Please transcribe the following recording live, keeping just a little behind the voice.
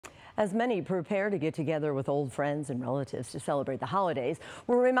As many prepare to get together with old friends and relatives to celebrate the holidays,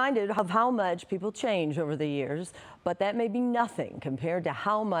 we're reminded of how much people change over the years, but that may be nothing compared to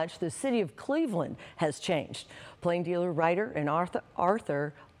how much the city of Cleveland has changed. Plain Dealer writer and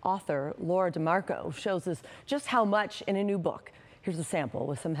author Laura DeMarco shows us just how much in a new book. Here's a sample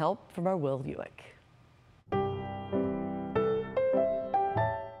with some help from our Will Buick.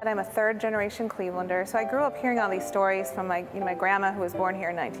 I'm a third-generation Clevelander, so I grew up hearing all these stories from my grandma, who was born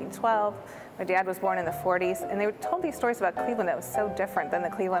here in 1912. My dad was born in the 40s, and they told these stories about Cleveland that was so different than the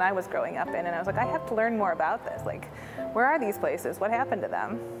Cleveland I was growing up in. And I was like, I have to learn more about this. Like, where are these places? What happened to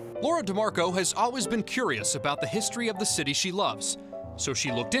them? Laura DeMarco has always been curious about the history of the city she loves, so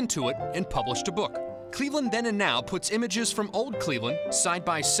she looked into it and published a book. Cleveland Then and Now puts images from old Cleveland side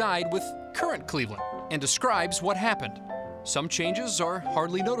by side with current Cleveland and describes what happened. Some changes are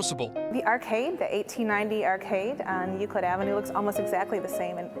hardly noticeable. The arcade, the 1890 arcade on Euclid Avenue, looks almost exactly the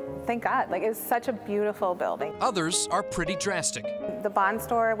same, and thank God, like, it's such a beautiful building. Others are pretty drastic. The Bond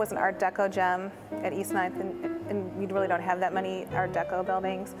store was an Art Deco gem at East 9th, and we really don't have that many Art Deco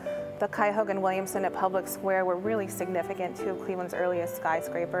buildings. The Cuyahoga and Williamson at Public Square were really significant, two of Cleveland's earliest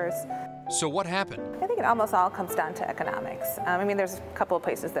skyscrapers. So what happened? I think it almost all comes down to economics. I mean, there's a couple of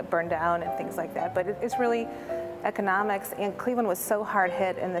places that burned down and things like that, but it's really economics. And Cleveland was so hard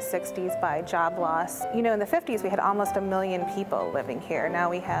hit in the 60s by job loss. You know, in the 50s we had almost 1 million people living here. Now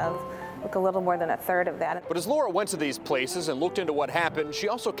we have a little more than a third of that. But as Laura went to these places and looked into what happened, she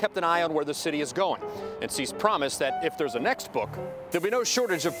also kept an eye on where the city is going and sees promise that if there's a next book, there'll be no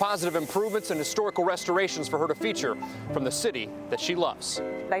shortage of positive improvements and historical restorations for her to feature from the city that she loves.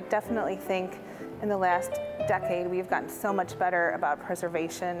 I definitely think in the last decade we've gotten so much better about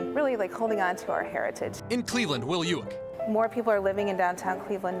preservation, really like holding on to our heritage. In Cleveland, Will Buick. More people are living in downtown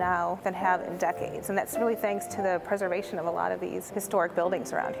Cleveland now than have in decades, and that's really thanks to the preservation of a lot of these historic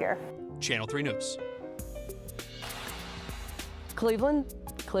buildings around here. Channel 3 News. Cleveland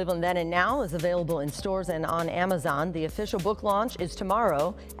Then and Now is available in stores and on Amazon. The official book launch is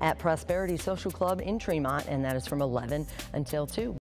tomorrow at Prosperity Social Club in Tremont, and that is from 11 until 2.